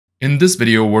In this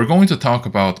video, we're going to talk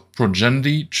about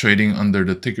Progenity trading under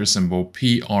the ticker symbol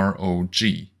PROG.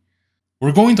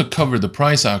 We're going to cover the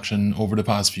price action over the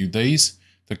past few days,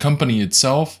 the company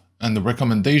itself, and the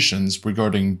recommendations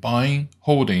regarding buying,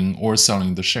 holding, or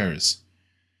selling the shares.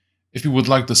 If you would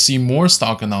like to see more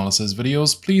stock analysis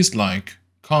videos, please like,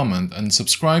 comment, and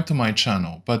subscribe to my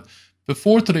channel. But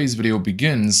before today's video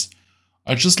begins,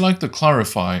 I'd just like to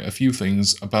clarify a few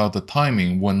things about the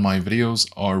timing when my videos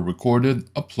are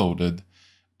recorded, uploaded,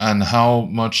 and how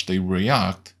much they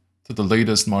react to the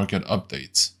latest market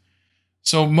updates.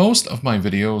 So most of my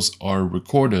videos are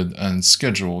recorded and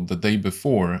scheduled the day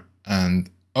before and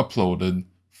uploaded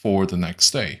for the next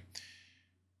day.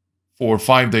 For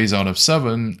 5 days out of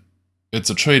 7, it's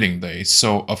a trading day,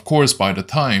 so of course by the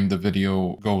time the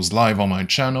video goes live on my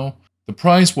channel, the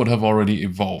price would have already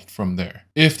evolved from there.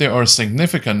 If there are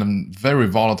significant and very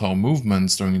volatile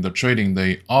movements during the trading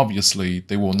day, obviously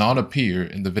they will not appear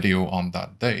in the video on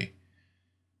that day.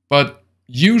 But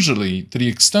usually, to the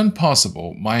extent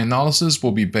possible, my analysis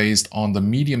will be based on the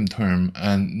medium term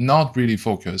and not really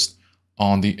focused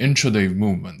on the intraday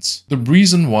movements. The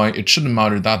reason why it shouldn't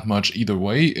matter that much either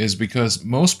way is because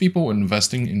most people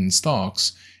investing in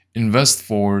stocks invest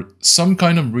for some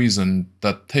kind of reason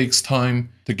that takes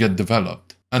time to get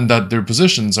developed, and that their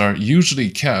positions are usually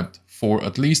kept for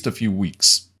at least a few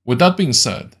weeks. With that being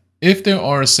said, if there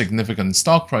are significant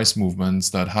stock price movements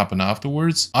that happen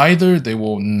afterwards, either they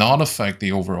will not affect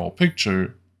the overall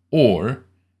picture, or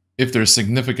if they're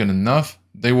significant enough,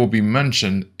 they will be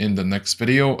mentioned in the next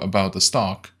video about the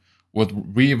stock with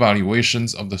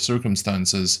re-evaluations of the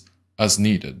circumstances as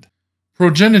needed.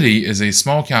 Progenity is a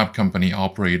small cap company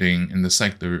operating in the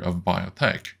sector of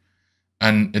biotech,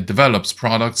 and it develops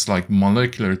products like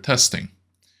molecular testing.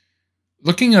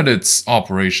 Looking at its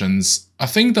operations, I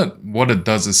think that what it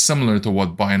does is similar to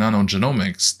what Bionano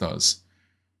Genomics does.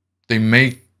 They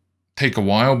may take a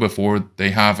while before they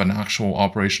have an actual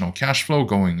operational cash flow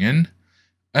going in,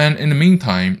 and in the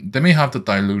meantime, they may have to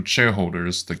dilute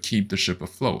shareholders to keep the ship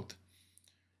afloat.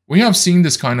 We have seen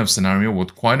this kind of scenario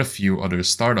with quite a few other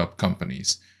startup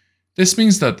companies. This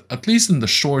means that, at least in the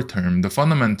short term, the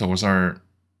fundamentals are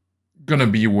gonna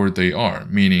be where they are,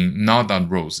 meaning not that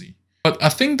rosy. But I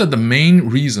think that the main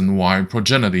reason why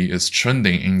Progenity is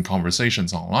trending in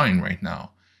conversations online right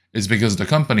now is because the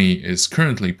company is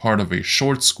currently part of a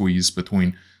short squeeze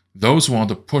between those who want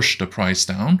to push the price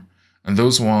down and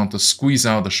those who want to squeeze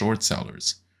out the short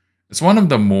sellers. It's one of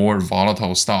the more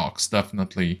volatile stocks,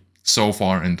 definitely, so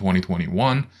far in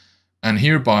 2021, and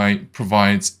hereby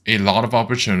provides a lot of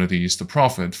opportunities to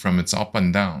profit from its up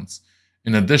and downs,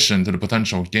 in addition to the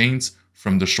potential gains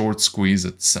from the short squeeze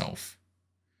itself.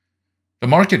 The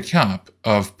market cap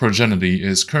of Progenity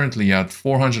is currently at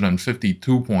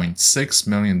 $452.6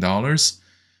 million,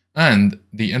 and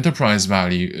the enterprise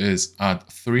value is at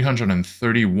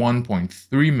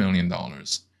 $331.3 million.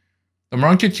 The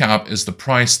market cap is the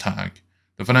price tag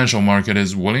the financial market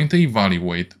is willing to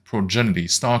evaluate Progenity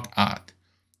stock at,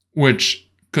 which,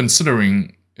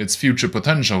 considering its future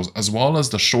potentials as well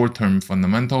as the short-term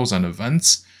fundamentals and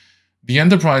events, the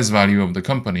enterprise value of the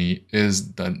company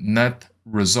is the net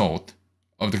result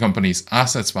of the company's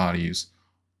assets values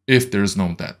if there's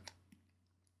no debt.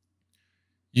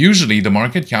 Usually the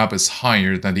market cap is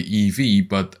higher than the EV,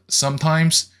 but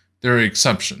sometimes there are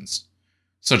exceptions,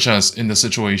 such as in the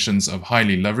situations of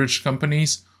highly leveraged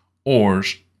companies or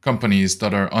companies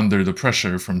that are under the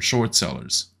pressure from short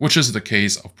sellers, which is the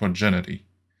case of Progenity.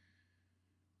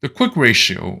 The quick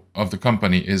ratio of the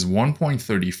company is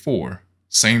 1.34,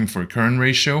 same for current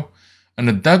ratio, and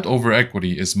the debt over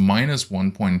equity is minus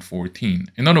 1.14.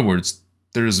 In other words,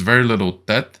 there is very little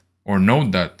debt or no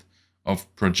debt of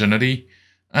Progenity,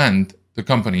 and the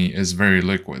company is very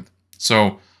liquid.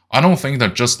 So I don't think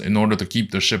that just in order to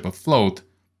keep the ship afloat,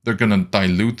 they're going to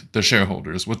dilute the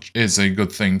shareholders, which is a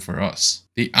good thing for us.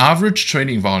 The average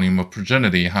trading volume of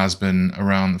Progenity has been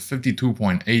around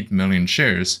 52.8 million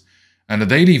shares, and the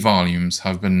daily volumes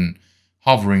have been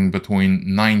hovering between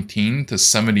 19 to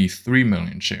 73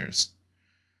 million shares.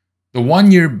 The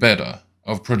one-year beta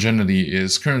of Progenity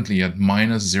is currently at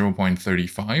minus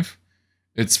 0.35.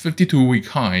 Its 52-week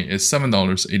high is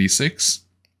 $7.86.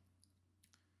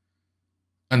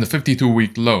 And the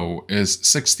 52-week low is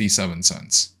 67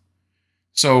 cents.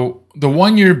 So the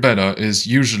one-year beta is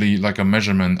usually like a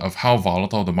measurement of how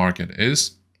volatile the market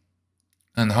is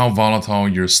and how volatile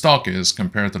your stock is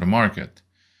compared to the market.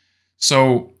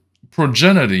 So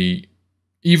Progenity,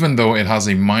 even though it has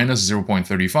a minus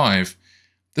 0.35,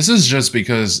 this is just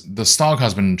because the stock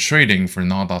has been trading for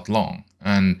not that long.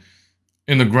 And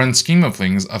in the grand scheme of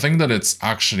things, I think that it's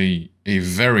actually a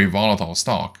very volatile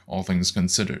stock, all things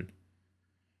considered.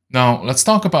 Now, let's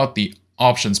talk about the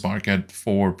options market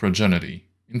for Progenity.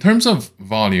 In terms of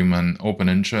volume and open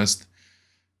interest,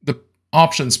 the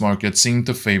options market seemed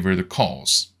to favor the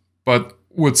calls, but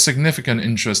with significant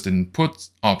interest in put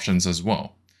options as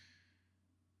well.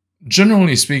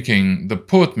 Generally speaking, the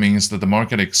put means that the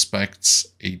market expects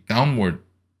a downward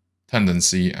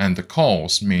tendency, and the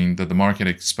calls mean that the market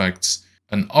expects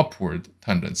an upward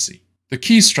tendency. The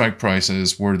key strike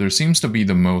prices where there seems to be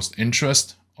the most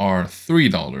interest are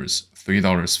 $3,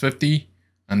 $3.50,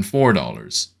 and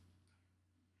 $4.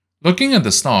 Looking at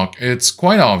the stock, it's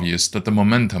quite obvious that the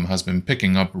momentum has been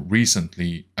picking up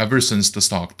recently ever since the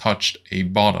stock touched a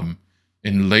bottom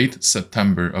in late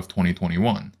September of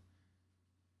 2021.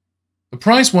 The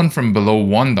price went from below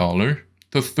 $1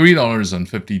 to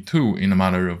 $3.52 in a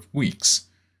matter of weeks,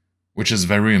 which is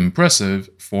very impressive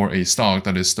for a stock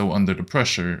that is still under the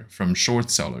pressure from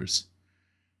short sellers.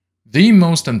 The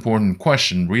most important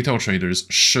question retail traders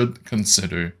should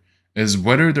consider is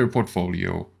whether their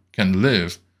portfolio can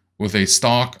live with a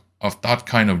stock of that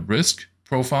kind of risk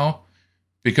profile,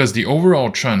 because the overall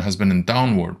trend has been a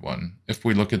downward one if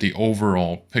we look at the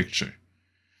overall picture.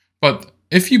 But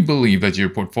if you believe that your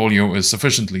portfolio is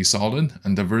sufficiently solid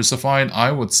and diversified,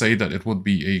 I would say that it would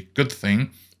be a good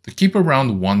thing to keep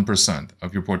around 1%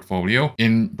 of your portfolio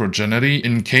in Progenity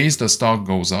in case the stock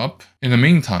goes up. In the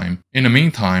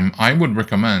meantime, I would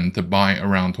recommend to buy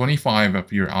around 25%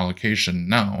 of your allocation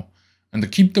now and to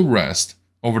keep the rest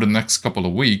over the next couple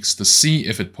of weeks to see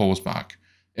if it pulls back.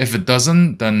 If it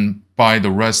doesn't, then buy the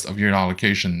rest of your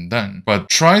allocation then. But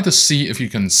try to see if you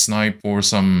can snipe for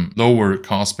some lower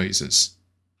cost basis.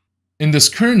 In this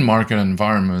current market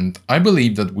environment, I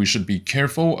believe that we should be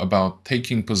careful about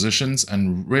taking positions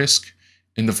and risk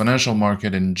in the financial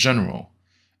market in general,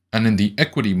 and in the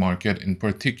equity market in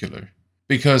particular.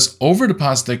 Because over the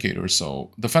past decade or so,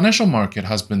 the financial market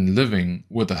has been living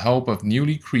with the help of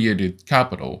newly created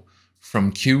capital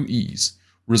from QEs,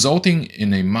 resulting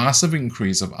in a massive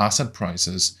increase of asset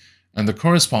prices and the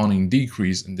corresponding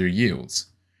decrease in their yields.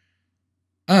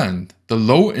 And the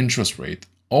low interest rate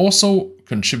also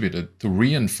contributed to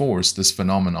reinforce this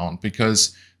phenomenon,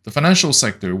 because the financial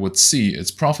sector would see its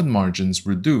profit margins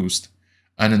reduced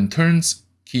and in turn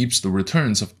keeps the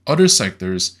returns of other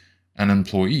sectors and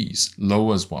employees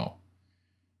low as well.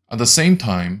 At the same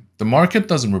time, the market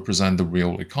doesn't represent the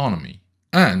real economy,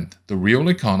 and the real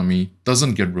economy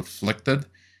doesn't get reflected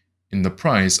in the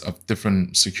price of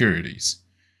different securities.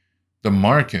 The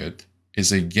market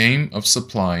is a game of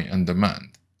supply and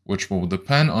demand, which will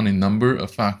depend on a number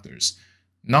of factors,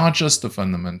 not just the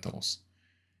fundamentals.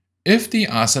 If the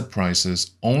asset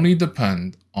prices only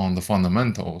depend on the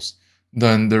fundamentals,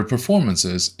 then their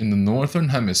performances in the Northern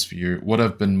Hemisphere would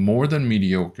have been more than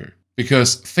mediocre,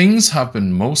 because things have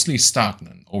been mostly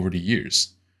stagnant over the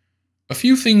years. A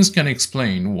few things can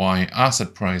explain why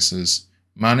asset prices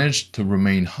managed to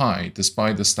remain high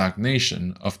despite the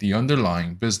stagnation of the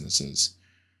underlying businesses.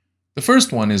 The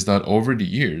first one is that over the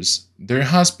years, there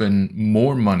has been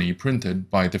more money printed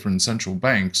by different central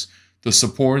banks to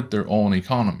support their own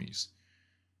economies.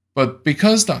 But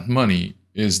because that money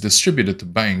is distributed to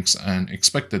banks and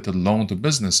expected to loan to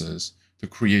businesses to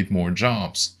create more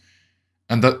jobs,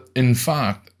 and that in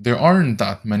fact there aren't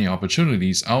that many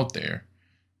opportunities out there,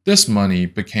 this money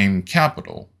became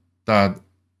capital that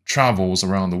travels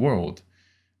around the world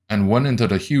and went into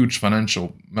the huge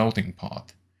financial melting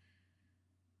pot.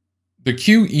 The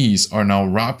QEs are now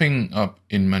wrapping up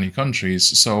in many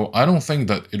countries, so I don't think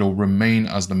that it'll remain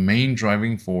as the main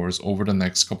driving force over the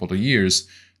next couple of years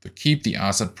to keep the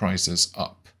asset prices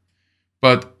up.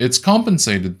 But it's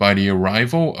compensated by the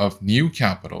arrival of new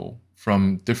capital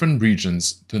from different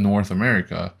regions to North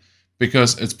America,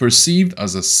 because it's perceived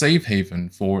as a safe haven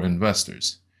for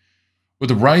investors. With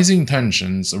the rising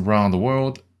tensions around the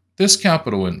world, this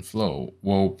capital inflow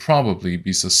will probably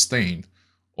be sustained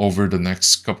over the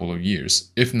next couple of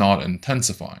years, if not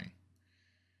intensifying.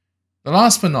 The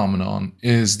last phenomenon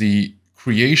is the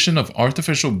creation of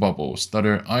artificial bubbles that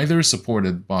are either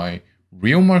supported by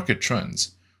real market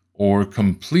trends or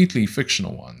completely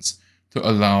fictional ones to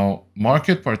allow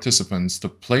market participants to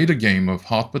play the game of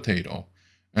hot potato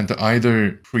and to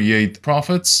either create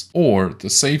profits or to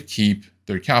safekeep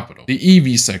their capital. The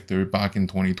EV sector back in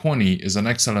 2020 is an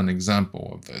excellent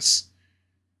example of this.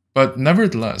 But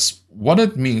nevertheless, what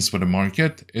it means for the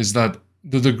market is that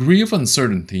the degree of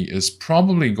uncertainty is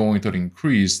probably going to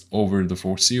increase over the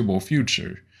foreseeable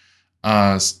future,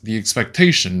 as the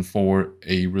expectation for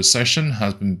a recession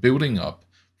has been building up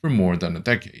for more than a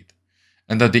decade.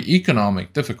 and that the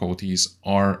economic difficulties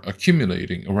are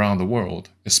accumulating around the world,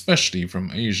 especially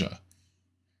from Asia.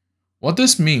 What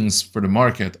this means for the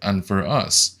market and for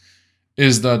us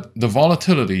is that the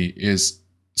volatility is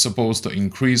supposed to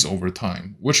increase over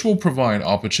time, which will provide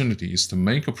opportunities to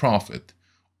make a profit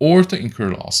or to incur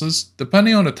losses,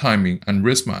 depending on the timing and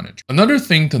risk management. Another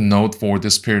thing to note for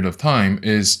this period of time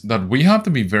is that we have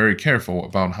to be very careful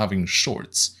about having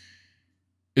shorts.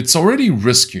 It's already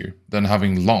riskier than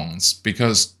having longs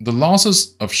because the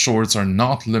losses of shorts are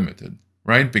not limited,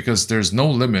 right? Because there's no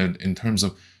limit in terms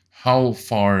of how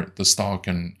far the stock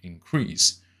can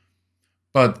increase.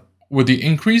 But with the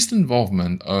increased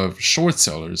involvement of short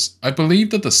sellers, I believe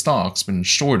that the stocks when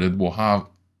shorted will have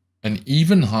an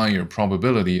even higher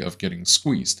probability of getting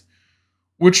squeezed,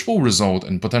 which will result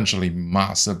in potentially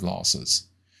massive losses.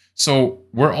 So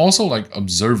we're also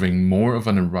observing more of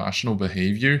an irrational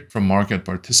behavior from market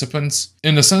participants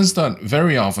in the sense that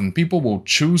very often people will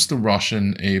choose to rush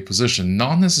in a position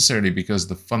not necessarily because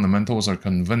the fundamentals are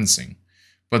convincing,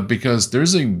 but because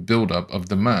there's a buildup of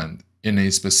demand in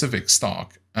a specific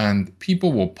stock and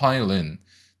people will pile in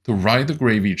to ride the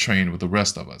gravy train with the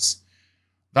rest of us.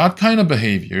 That kind of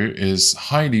behavior is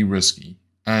highly risky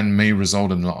and may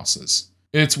result in losses.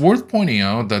 It's worth pointing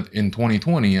out that in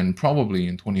 2020 and probably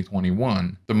in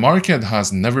 2021, the market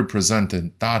has never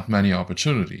presented that many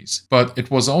opportunities, but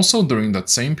it was also during that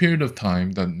same period of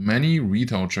time that many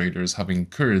retail traders have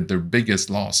incurred their biggest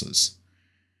losses.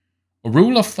 A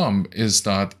rule of thumb is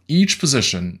that each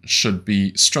position should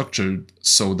be structured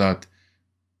so that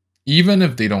even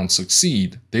if they don't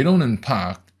succeed, they don't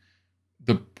impact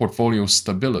the portfolio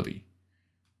stability.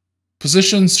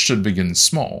 Positions should begin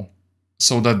small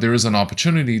so that there is an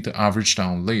opportunity to average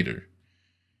down later.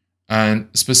 And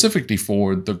specifically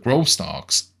for the growth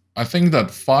stocks, I think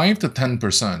that 5 to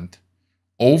 10%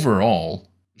 overall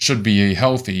should be a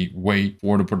healthy weight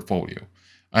for the portfolio.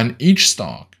 And each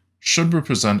stock should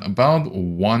represent about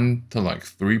 1 to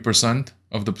 3%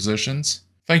 of the positions.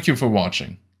 Thank you for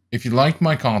watching. If you like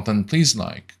my content, please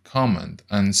like, comment,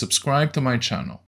 and subscribe to my channel.